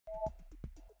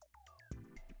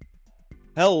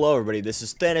Hello everybody, this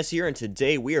is Thannus here, and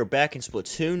today we are back in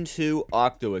Splatoon 2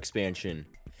 Octo expansion.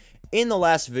 In the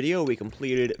last video, we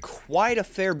completed quite a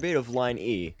fair bit of Line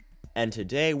E, and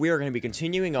today we are going to be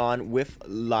continuing on with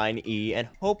Line E and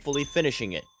hopefully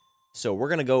finishing it. So we're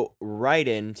going to go right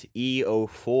into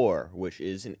E04, which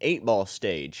is an 8-ball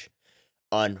stage.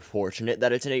 Unfortunate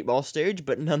that it's an 8-ball stage,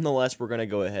 but nonetheless we're going to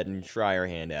go ahead and try our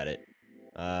hand at it.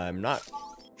 I'm not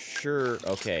sure.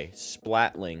 Okay,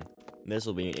 Splatling. This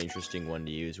will be an interesting one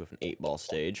to use with an 8-ball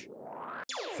stage.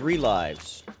 3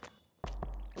 lives.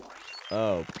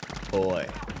 Oh, boy.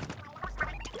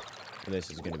 This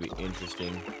is going to be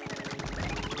interesting.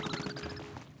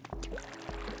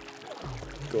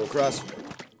 Go across.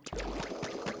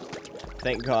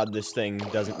 Thank God this thing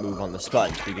doesn't move on the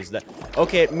sponge, because that...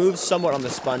 Okay, it moves somewhat on the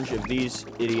sponge if these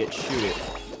idiots shoot it.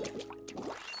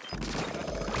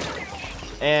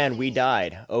 And we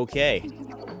died. Okay.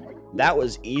 That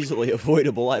was easily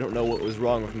avoidable. I don't know what was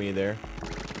wrong with me there.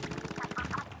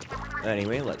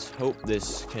 Anyway, let's hope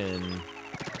this can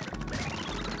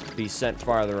be sent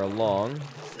farther along.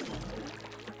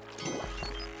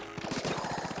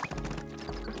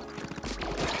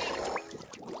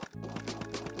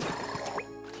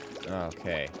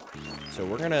 Okay. So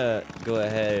we're gonna go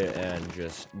ahead and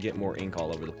just get more ink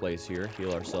all over the place here.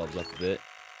 Heal ourselves up a bit.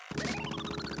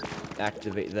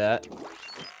 Activate that.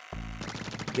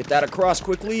 Get that across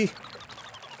quickly.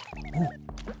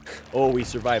 Oh, we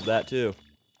survived that too.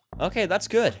 Okay, that's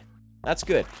good. That's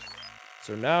good.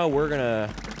 So now we're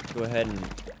gonna go ahead and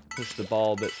push the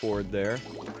ball a bit forward there.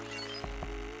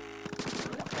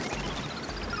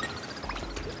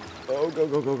 Oh, go,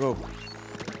 go, go, go.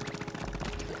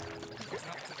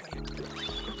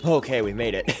 Okay, we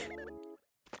made it.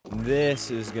 This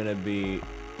is gonna be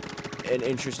an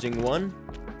interesting one.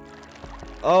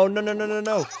 Oh, no, no, no, no,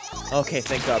 no. Okay,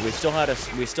 thank God. We still had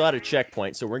a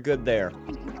checkpoint, so we're good there.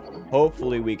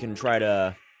 Hopefully we can try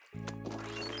to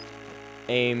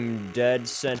aim dead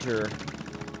center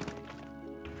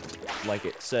like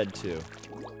it said to.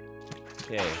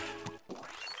 Okay.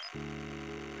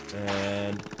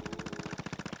 And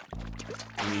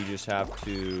we just have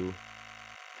to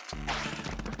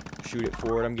shoot it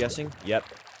forward, I'm guessing. Yep.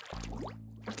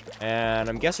 And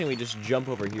I'm guessing we just jump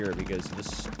over here because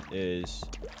this is...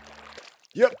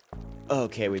 Yep.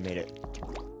 Okay, we made it.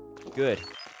 Good.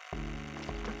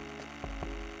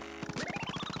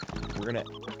 We're gonna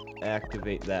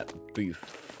activate that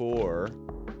before.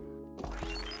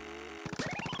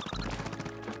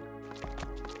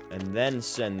 And then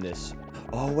send this...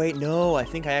 Oh, wait, no. I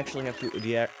think I actually have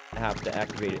to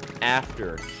activate it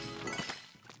after.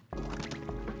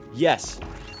 Yes.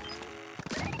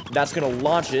 That's gonna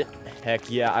launch it.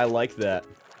 Heck yeah, I like that.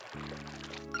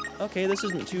 Okay, this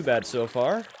isn't too bad so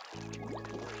far.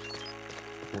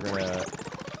 We're gonna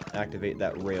activate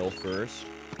that rail first.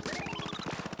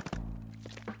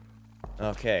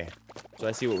 Okay, so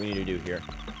I see what we need to do here.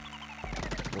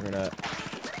 We're gonna...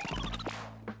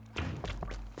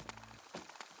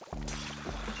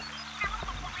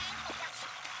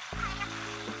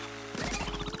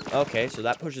 Okay, so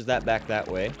that pushes that back that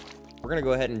way. We're gonna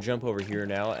go ahead and jump over here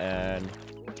now, and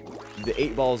the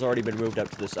 8-ball has already been moved up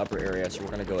to this upper area, so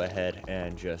we're gonna go ahead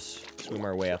and just swim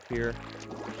our way up here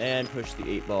and push the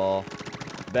 8-ball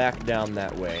back down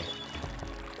that way.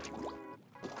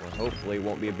 And hopefully it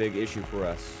won't be a big issue for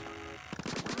us.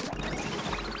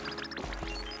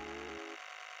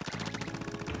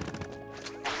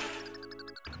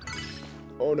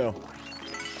 Oh no.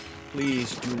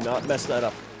 Please do not mess that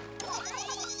up.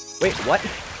 Wait, what?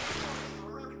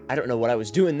 I don't know what I was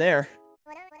doing there.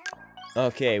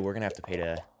 Okay, we're gonna have to pay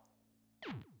to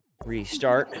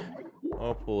restart.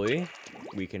 Hopefully,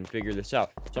 we can figure this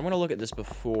out. So I'm gonna look at this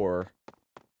before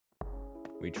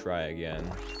we try again.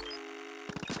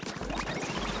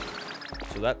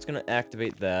 So that's gonna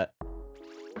activate that.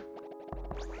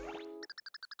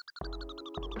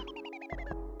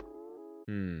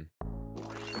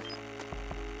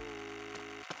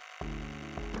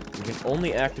 We can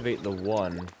only activate the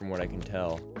one, from what I can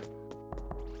tell.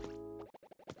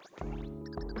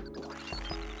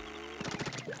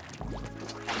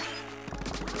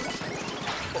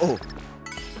 Oh!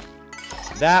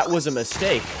 That was a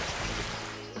mistake.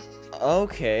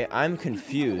 Okay, I'm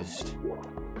confused.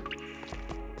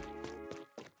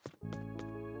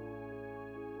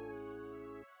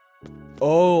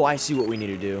 Oh, I see what we need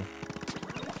to do.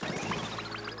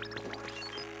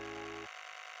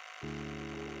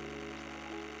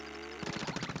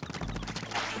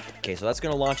 Okay, so that's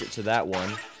gonna launch it to that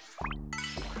one.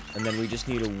 And then we just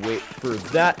need to wait for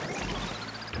that.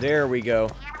 There we go.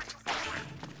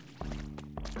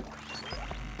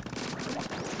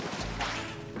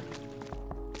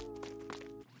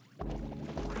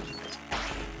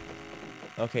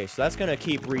 Okay, so that's gonna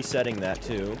keep resetting that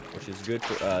too, which is good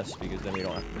for us, because then we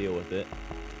don't have to deal with it.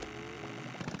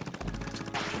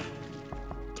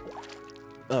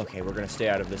 Okay, we're gonna stay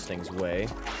out of this thing's way.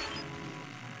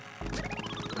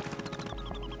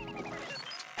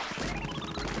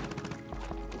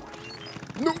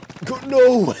 No!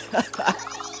 No!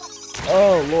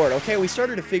 Oh, Lord. Okay, we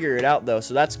started to figure it out, though,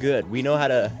 so that's good. We know how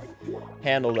to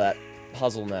handle that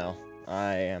puzzle now.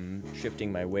 I am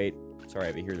shifting my weight. Sorry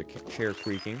if you hear the chair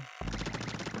creaking.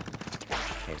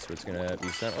 Okay, so it's gonna be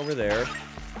sent over there.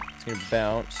 It's gonna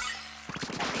bounce.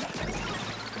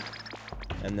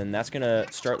 And then that's gonna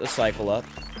start the cycle up.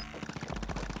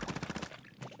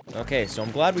 Okay, so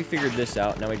I'm glad we figured this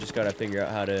out. Now we just gotta figure out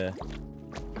how to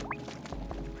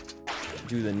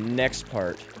do the next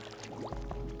part.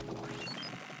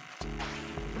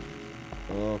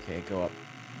 Okay, go up.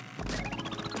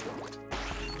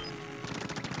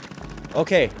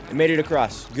 Okay, I made it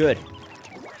across. Good.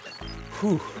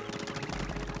 Whew.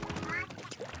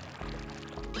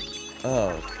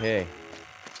 Okay.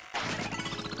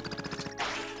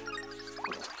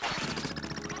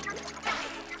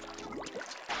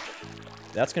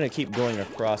 That's gonna keep going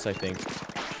across, I think.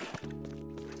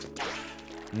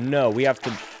 No, we have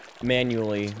to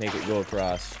manually make it go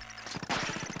across.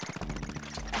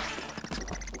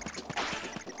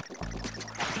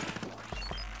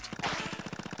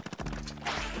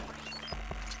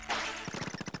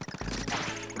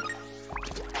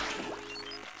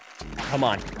 Come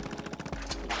on.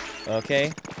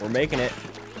 Okay, we're making it.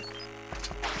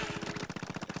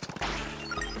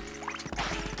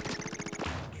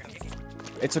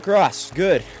 It's across.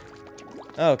 Good.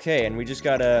 Okay, and we just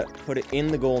gotta put it in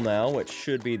the goal now, which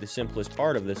should be the simplest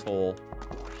part of this whole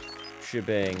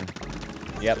shebang.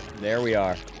 Yep, there we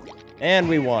are. And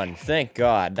we won. Thank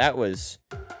God. That was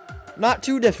not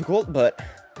too difficult, but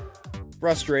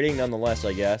frustrating nonetheless,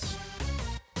 I guess.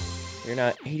 You're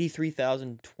not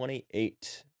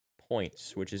 83,028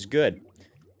 points, which is good.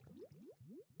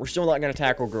 We're still not going to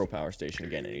tackle Grow Power Station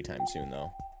again anytime soon,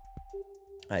 though.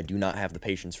 I do not have the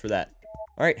patience for that.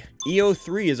 Alright,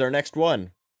 EO3 is our next one.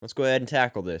 Let's go ahead and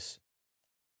tackle this.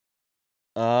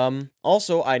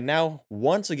 Also, I now,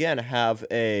 once again, have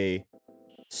a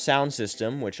sound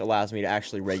system, which allows me to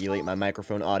actually regulate my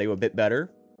microphone audio a bit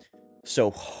better. So,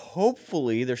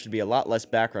 hopefully, there should be a lot less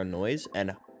background noise,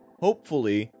 and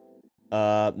hopefully,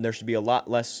 there should be a lot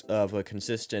less of a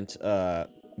consistent,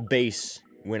 bass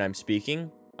when I'm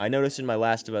speaking. I noticed in my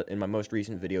most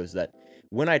recent videos that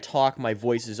when I talk, my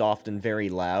voice is often very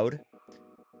loud.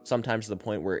 Sometimes to the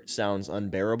point where it sounds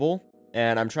unbearable.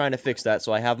 And I'm trying to fix that,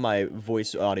 so I have my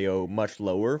voice audio much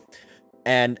lower.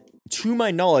 And to my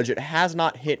knowledge, it has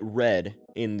not hit red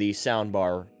in the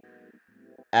soundbar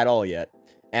at all yet.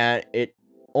 And it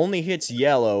only hits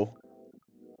yellow,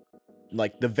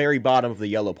 like the very bottom of the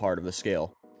yellow part of the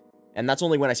scale. And that's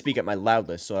only when I speak at my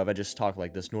loudest, so if I just talk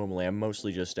like this normally, I'm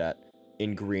mostly just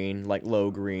in green, like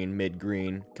low green, mid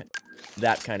green,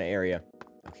 that kind of area.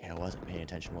 Okay, I wasn't paying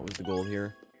attention. What was the goal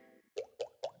here?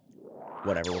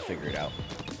 Whatever, we'll figure it out.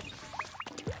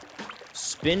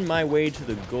 Spin my way to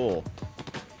the goal.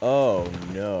 Oh,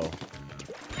 no.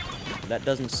 That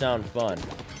doesn't sound fun.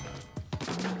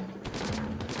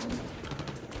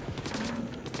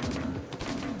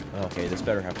 Okay, this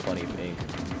better have plenty of ink.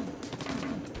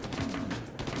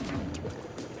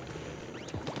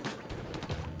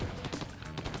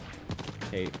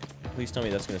 Okay, please tell me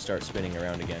that's going to start spinning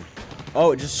around again.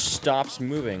 Oh, it just stops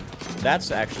moving. That's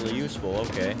actually useful,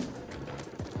 okay.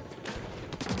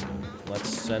 Let's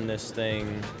send this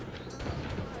thing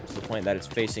to the point that it's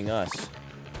facing us.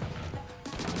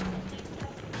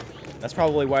 That's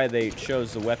probably why they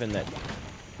chose the weapon that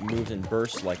moves in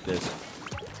bursts like this.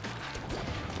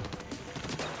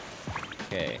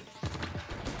 Okay.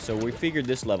 So we figured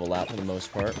this level out for the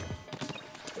most part.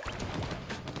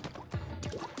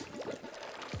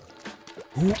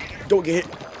 Ooh, don't get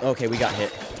hit. Okay, we got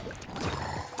hit.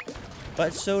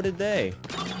 But so did they.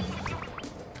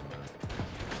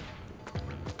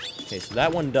 Okay, so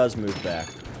that one does move back.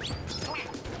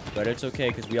 But it's okay,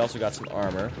 because we also got some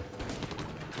armor.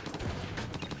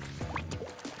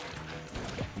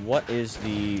 What is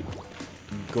the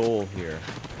goal here?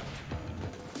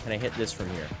 Can I hit this from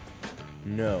here?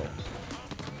 No.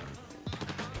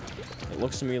 It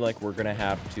looks to me like we're gonna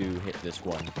have to hit this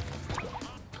one.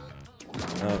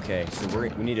 Okay, so we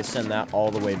need to send that all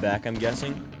the way back, I'm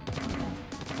guessing.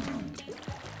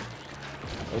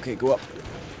 Okay, go up.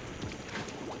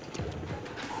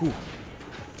 Whew.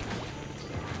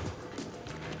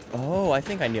 Oh, I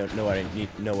think I know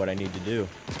what I need to do.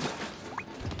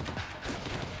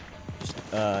 Just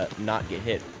not get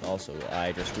hit. Also,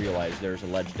 I just realized there's a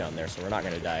ledge down there, so we're not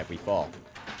gonna die if we fall.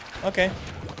 Okay.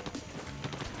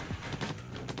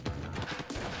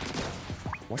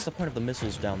 What's the point of the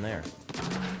missiles down there?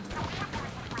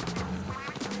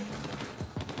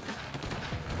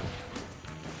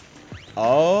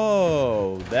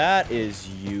 Oh, that is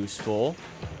useful.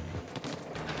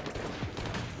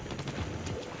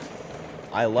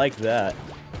 I like that.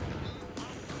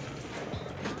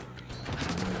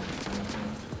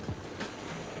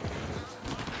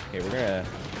 Okay, we're gonna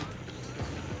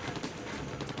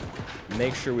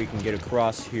make sure we can get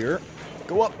across here.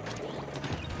 Go up.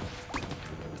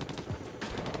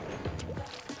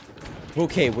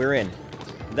 Okay, we're in.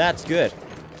 That's good.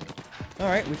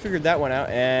 Alright, we figured that one out,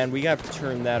 and we have to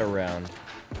turn that around.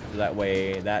 So that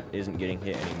way, that isn't getting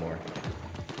hit anymore.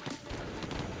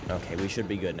 Okay, we should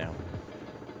be good now.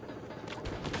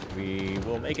 We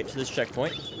will make it to this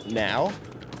checkpoint now.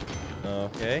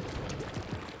 Okay.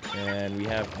 And we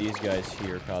have these guys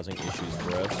here causing issues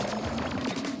for us.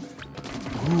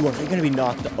 Ooh, are they going to be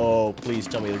knocked off? Oh, please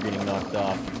tell me they're getting knocked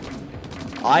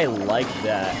off. I like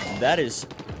that. That is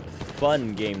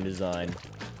fun game design.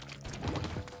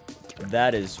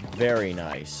 That is very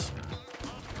nice.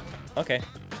 Okay.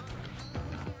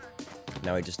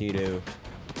 Now I just need to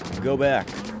go back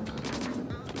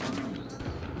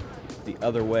the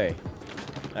other way.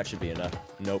 That should be enough.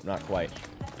 Nope, not quite.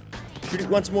 Shoot it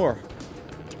once more.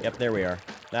 Yep, there we are.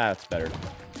 That's better.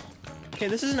 Okay,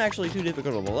 this isn't actually too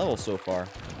difficult of a level so far.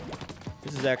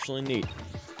 This is actually neat.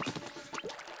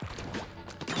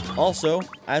 Also,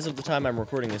 as of the time I'm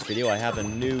recording this video, I have a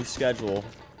new schedule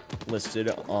listed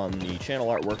on the channel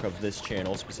artwork of this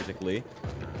channel specifically.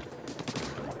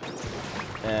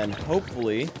 And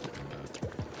hopefully,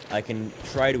 I can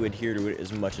try to adhere to it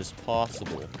as much as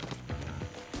possible.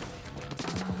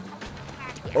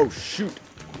 Oh, shoot!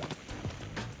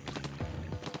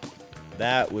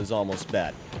 That was almost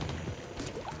bad.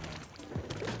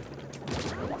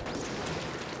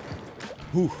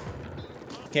 Whew.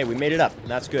 Okay, we made it up.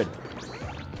 That's good.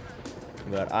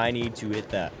 But I need to hit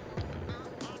that.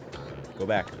 Go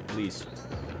back, please.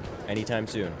 Anytime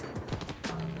soon.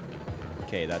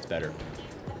 Okay, that's better.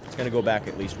 It's gonna go back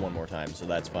at least one more time, so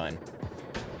that's fine.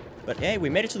 But hey, we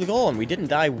made it to the goal and we didn't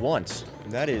die once.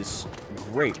 That is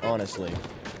great, honestly.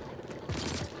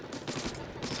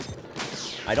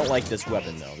 I don't like this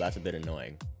weapon, though. That's a bit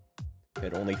annoying.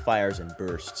 It only fires in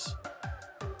bursts.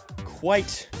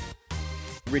 Quite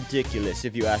ridiculous,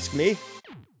 if you ask me.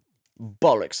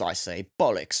 Bollocks, I say.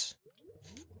 Bollocks.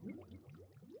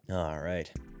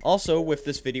 Alright. Also, with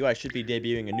this video, I should be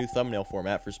debuting a new thumbnail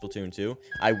format for Splatoon 2.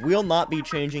 I will not be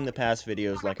changing the past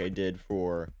videos like I did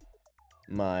for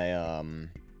my,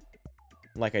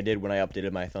 like I did when I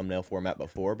updated my thumbnail format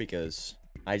before, because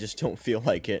I just don't feel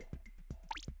like it.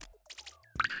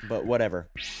 But whatever.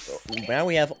 Now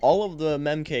we have all of the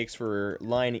mem cakes for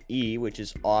line E, which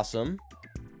is awesome.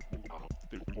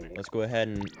 Let's go ahead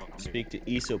and speak to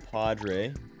Iso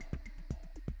Padre.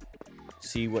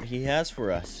 See what he has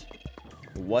for us.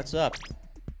 What's up?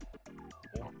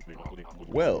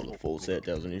 Well, the full set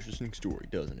tells an interesting story,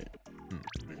 doesn't it?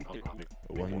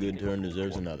 One good turn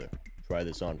deserves another. Try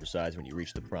this on for size when you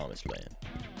reach the promised land.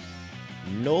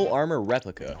 Null armor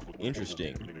replica.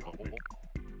 Interesting.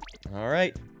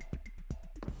 Alright.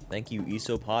 Thank you,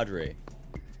 Iso Padre.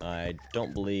 I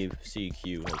don't believe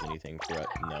CQ has anything for it.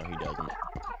 No, he doesn't.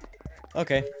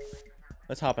 Okay.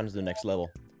 Let's hop on to the next level.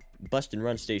 Bust and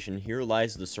run station. Here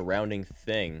lies the surrounding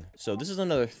thing. So this is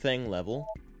another thing level.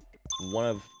 One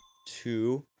of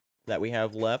two that we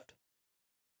have left.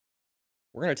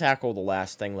 We're going to tackle the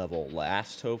last thing level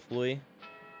last, hopefully.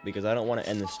 Because I don't want to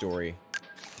end the story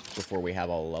before we have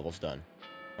all the levels done.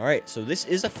 Alright, so this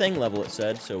is a thing level, it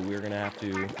said. So we're going to have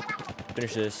to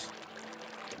finish this.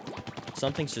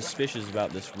 Something suspicious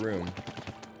about this room.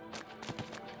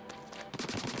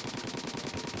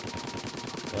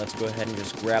 Let's go ahead and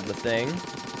just grab the thing.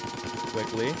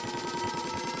 Quickly.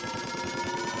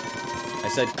 I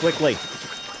said quickly.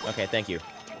 Okay, thank you.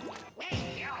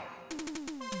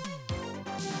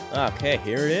 Okay,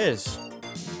 here it is.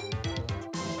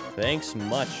 Thanks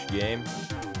much, game.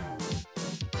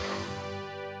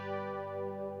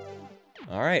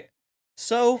 Alright.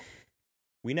 So,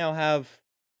 we now have,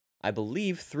 I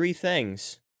believe, 3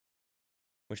 things.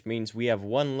 Which means we have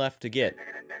 1 left to get.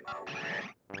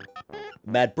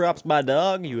 Mad props, my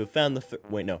dog, you have found the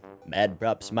wait, no. Mad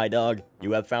props, my dog,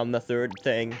 you have found the 3rd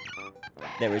thing.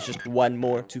 There is just 1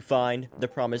 more to find. The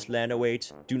promised land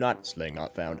awaits. Do not slay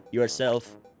not found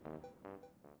yourself.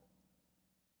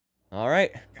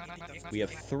 Alright. We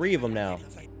have 3 of them now.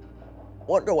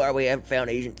 Wonder why we haven't found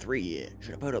Agent 3 yet.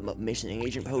 Should I put up a missing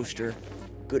agent poster?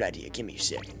 Good idea, give me a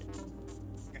second.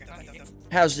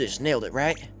 How's this? Nailed it,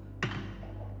 right?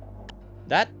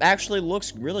 That actually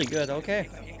looks really good, okay.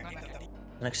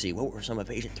 Let's see, what were some of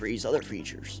Agent 3's other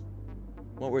features?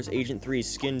 What was Agent 3's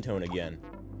skin tone again?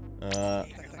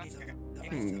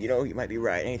 You know, you might be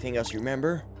right. Anything else you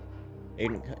remember?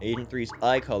 Agent 3's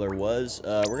eye color was,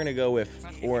 we're gonna go with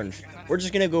orange. We're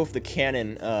just gonna go with the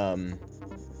canon,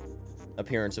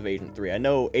 appearance of Agent 3. I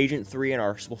know Agent 3 in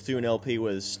our Splatoon LP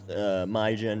was,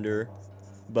 my gender,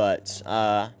 but,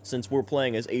 since we're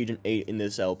playing as Agent 8 in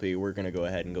this LP, we're gonna go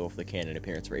ahead and go with the canon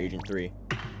appearance for Agent 3.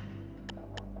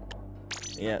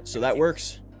 Yeah, so that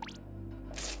works.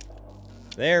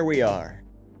 There we are.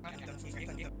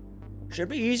 Should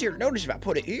be easier to notice if I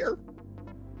put it here.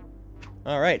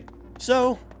 Alright,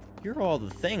 so, here are all the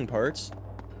Thang parts.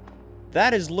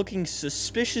 That is looking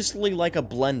suspiciously like a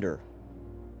blender.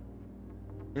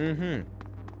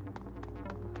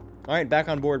 Alright, back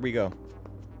on board we go.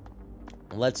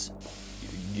 Let's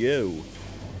go.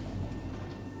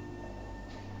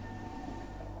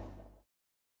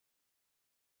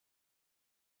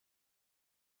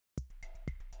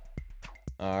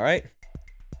 Alright.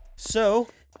 So,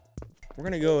 we're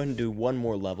gonna go ahead and do one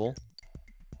more level.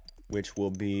 Which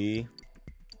will be...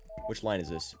 Which line is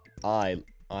this? I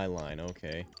line,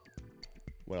 okay.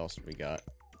 What else do we got?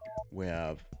 We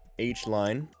have H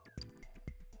line.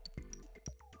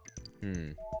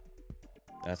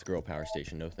 That's Girl Power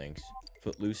Station, no thanks.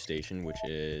 Footloose Station, which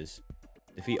is...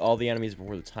 Defeat all the enemies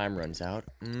before the time runs out.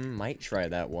 Might try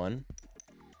that one.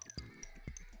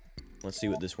 Let's see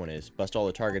what this one is. Bust all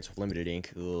the targets with limited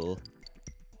ink. Cool.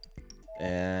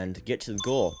 And get to the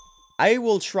goal. I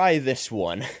will try this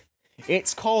one.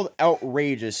 It's called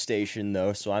Outrageous Station,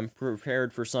 though, so I'm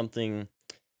prepared for something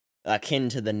akin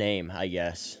to the name, I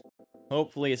guess.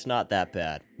 Hopefully it's not that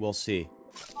bad. We'll see.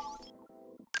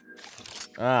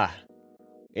 Ah.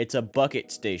 It's a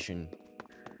bucket station.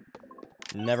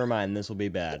 Never mind, this will be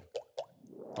bad.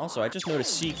 Also, I just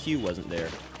noticed CQ wasn't there.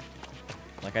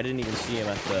 Like, I didn't even see him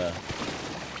at the...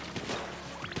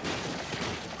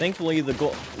 Thankfully, the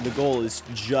goal is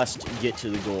just get to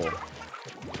the goal.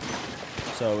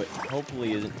 So, it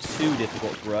hopefully isn't too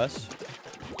difficult for us.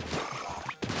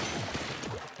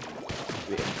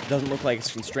 It doesn't look like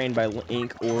it's constrained by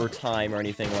ink or time or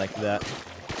anything like that.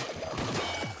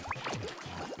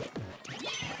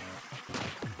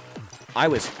 I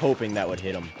was hoping that would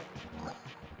hit him.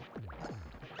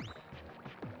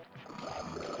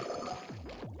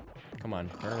 Come on,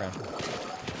 turn around.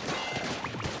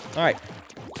 Alright,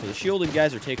 so the shielded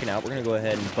guys are taken out. We're going to go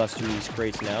ahead and bust through these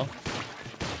crates now.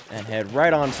 And head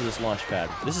right onto this launch pad.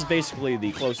 This is basically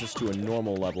the closest to a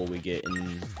normal level we get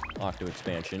in Octo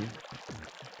expansion.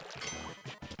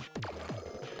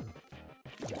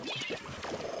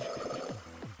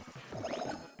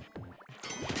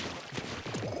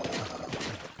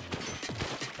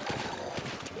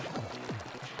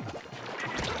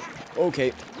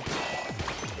 Okay.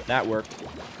 That worked.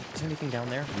 Is there anything down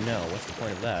there? No. What's the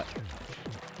point of that?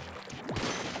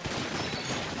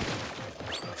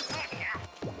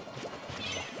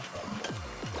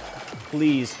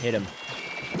 Please hit him.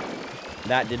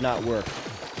 That did not work.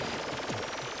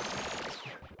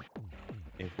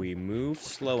 If we move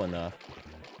slow enough,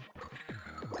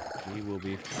 we will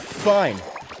be fine.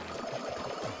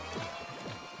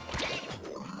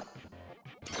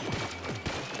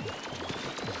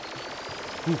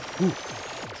 Ooh.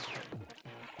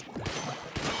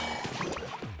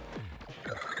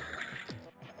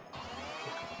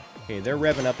 Okay, they're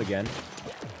revving up again.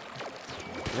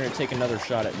 We're gonna take another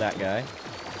shot at that guy.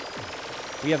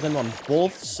 We have them on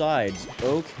both sides.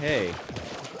 Okay.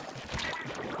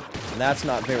 And that's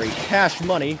not very cash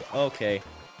money. Okay.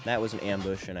 That was an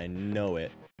ambush, and I know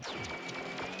it.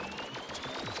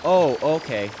 Oh,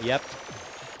 okay. Yep.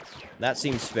 That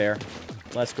seems fair.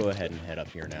 Let's go ahead and head up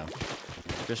here now.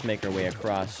 Just make our way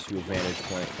across to a vantage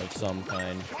point of some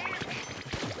kind.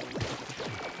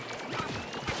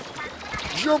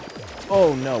 Jump!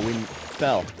 Oh no, we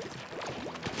fell.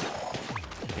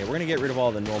 Okay, we're gonna get rid of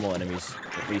all the normal enemies,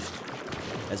 at least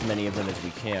as many of them as we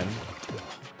can.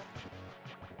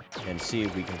 And see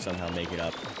if we can somehow make it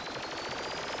up.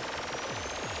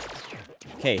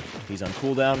 Okay, he's on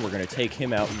cooldown. We're gonna take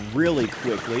him out really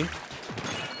quickly.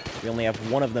 We only have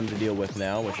one of them to deal with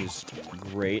now, which is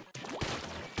great.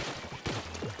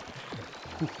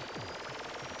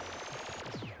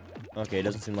 Okay, it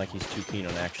doesn't seem like he's too keen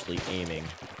on actually aiming.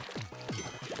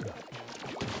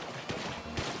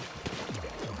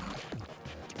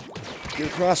 Get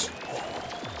across.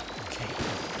 Okay.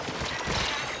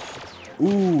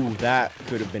 Ooh, that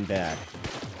could have been bad.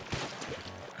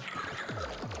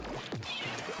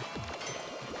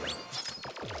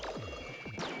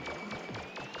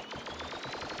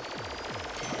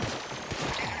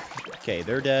 Okay,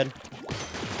 they're dead.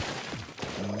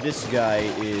 This guy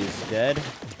is dead.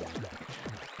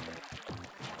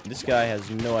 This guy has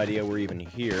no idea we're even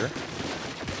here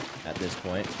at this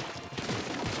point.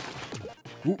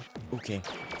 Ooh, okay.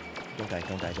 Don't die,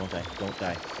 don't die, don't die, don't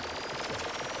die.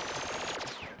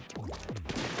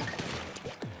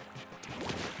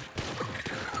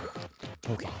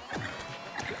 Okay.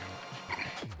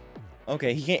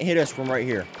 Okay, he can't hit us from right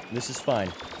here. This is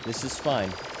fine. This is fine.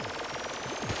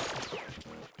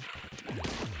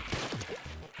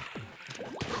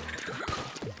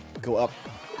 Go up.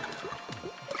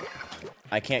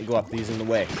 I can't go up. These in the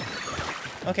way.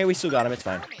 Okay, we still got him. It's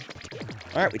fine.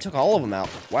 Alright, we took all of them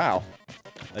out. Wow.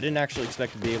 I didn't actually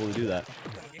expect to be able to do that.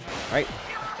 Alright.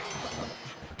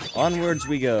 Onwards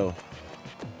we go.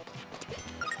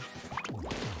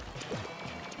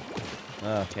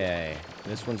 Okay.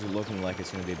 This one's looking like it's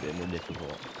going to be a bit more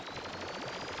difficult.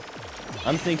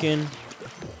 I'm thinking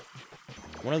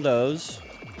one of those.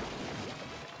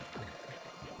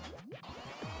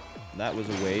 That was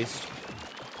a waste.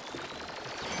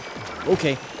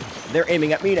 Okay. They're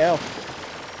aiming at me now.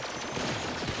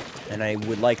 And I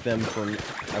would like them for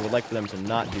them to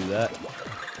not do that.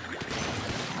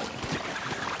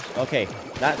 Okay,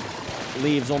 that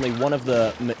leaves only one of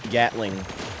the Gatling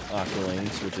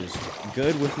Octolings, which is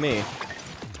good with me.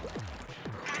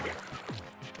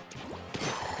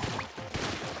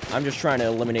 I'm just trying to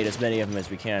eliminate as many of them as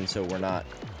we can so we're not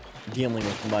dealing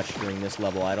with much during this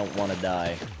level. I don't want to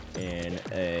die in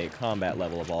a combat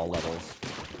level of all levels,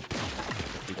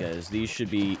 because these should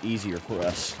be easier for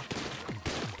us.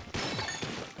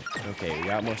 Okay, we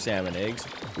got more salmon eggs.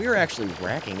 We are actually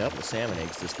racking up with salmon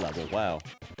eggs this level. Wow.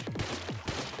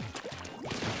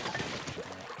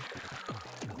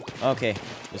 Okay,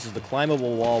 this is the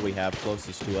climbable wall we have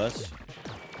closest to us.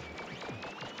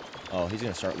 Oh, he's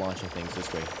gonna start launching things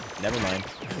this way. Never mind.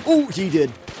 Oh, he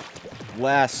did!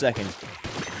 Last second.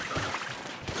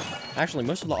 Actually,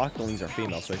 most of the Octolings are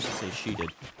female, so I should say she did.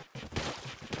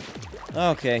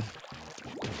 Okay.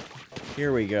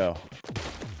 Here we go.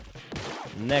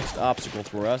 Next obstacle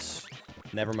for us.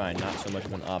 Never mind, not so much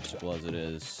of an obstacle as it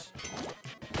is.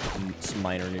 It's a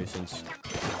minor nuisance.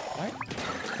 What?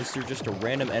 Is there just a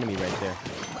random enemy right there?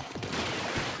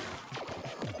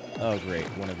 Oh, great.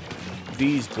 One of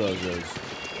these bozos.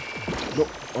 No.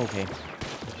 Okay.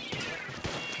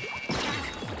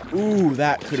 Ooh,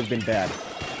 that could have been bad.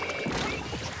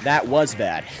 That was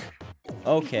bad.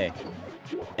 Okay.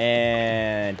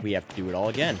 And we have to do it all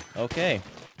again. Okay.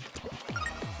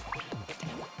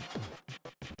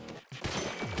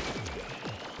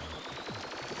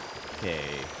 Okay.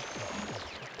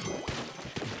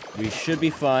 We should be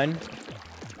fine.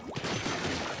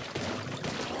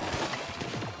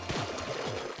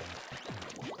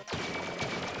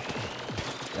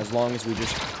 As long as we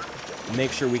just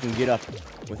make sure we can get up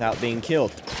without being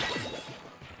killed.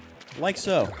 Like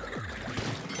so.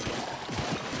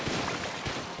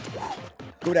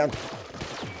 Go down.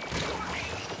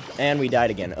 And we died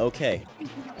again. Okay.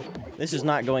 This is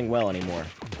not going well anymore.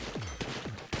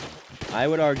 I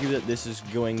would argue that this is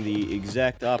going the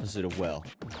exact opposite of well.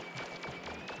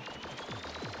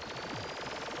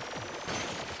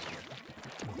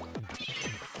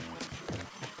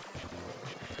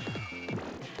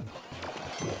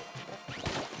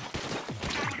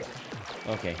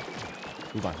 Okay.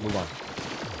 Move on, move on.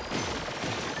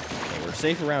 Okay, we're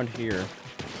safe around here.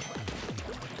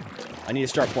 I need to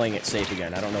start playing it safe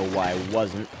again. I don't know why I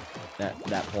wasn't at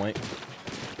that point.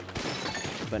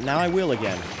 But now I will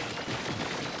again.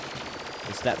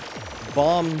 It's that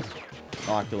bomb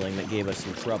Octoling that gave us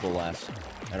some trouble at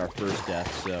our first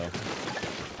death, so...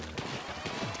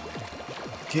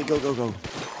 Okay, go, go, go.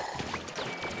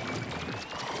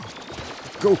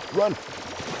 Go, run!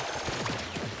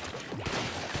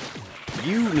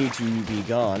 You need to be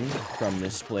gone from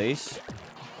this place.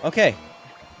 Okay.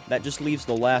 That just leaves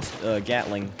the last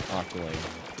Gatling Octoling,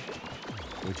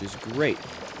 which is great.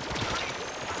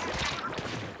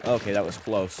 Okay, that was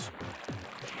close.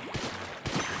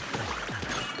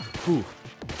 Whew.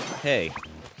 Hey.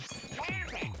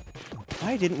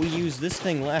 Why didn't we use this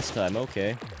thing last time?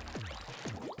 Okay.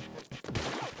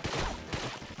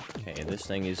 Okay, this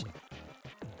thing is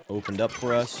opened up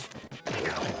for us.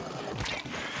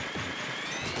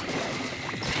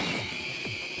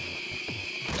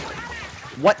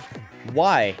 What?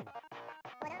 Why?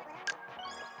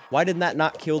 Why did that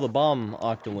not kill the bomb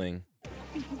Octoling?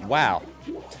 Wow.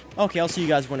 Okay, I'll see you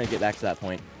guys when I get back to that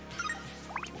point.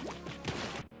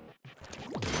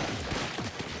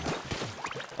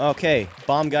 Okay,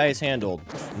 bomb guy is handled.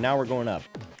 Now we're going up.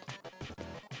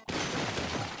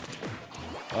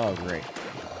 Oh, great.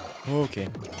 Okay.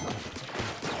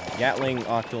 Gatling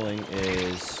Octoling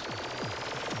is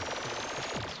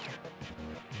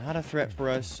not a threat for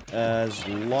us as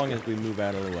long as we move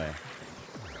out of the way.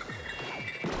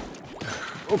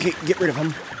 Okay, get rid of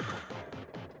him.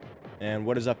 And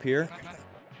what is up here?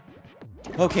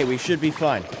 Okay, we should be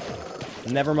fine.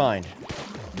 Never mind.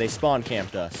 They spawn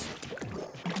camped us.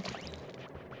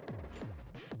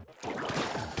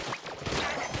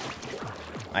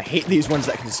 I hate these ones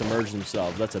that can submerge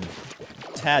themselves. That's a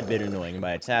tad bit annoying. And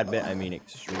by a tad bit, I mean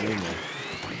extremely.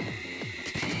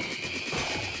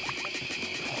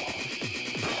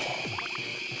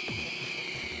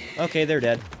 Okay, they're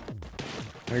dead.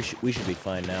 We should be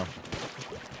fine now.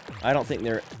 I don't think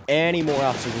there are any more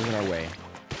obstacles in our way.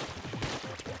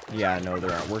 Yeah, no,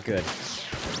 there aren't. We're good.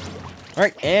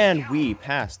 Alright, and we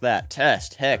passed that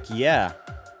test. Heck yeah.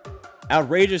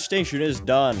 Outrageous Station is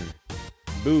done.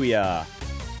 Booyah.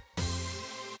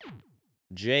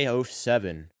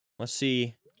 J07. Let's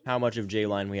see how much of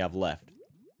J-Line we have left.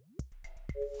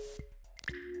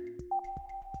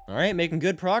 Alright, making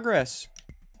good progress.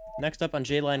 Next up on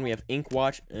J-Line, we have Ink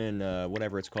Watch and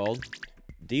whatever it's called.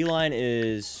 D-Line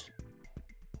is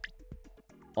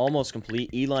almost complete.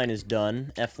 E-Line is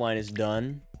done. F-Line is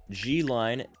done.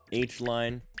 G-Line,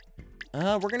 H-Line.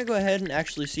 We're gonna go ahead and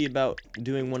actually see about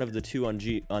doing one of the two on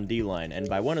D-Line. And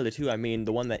by one of the two, I mean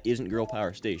the one that isn't Girl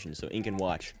Power Station, so Ink and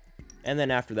Watch. And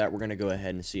then after that, we're gonna go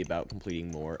ahead and see about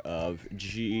completing more of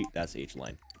that's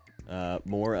H-Line.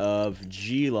 More of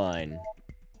G-Line.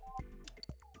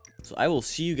 So I will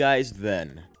see you guys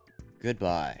then.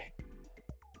 Goodbye.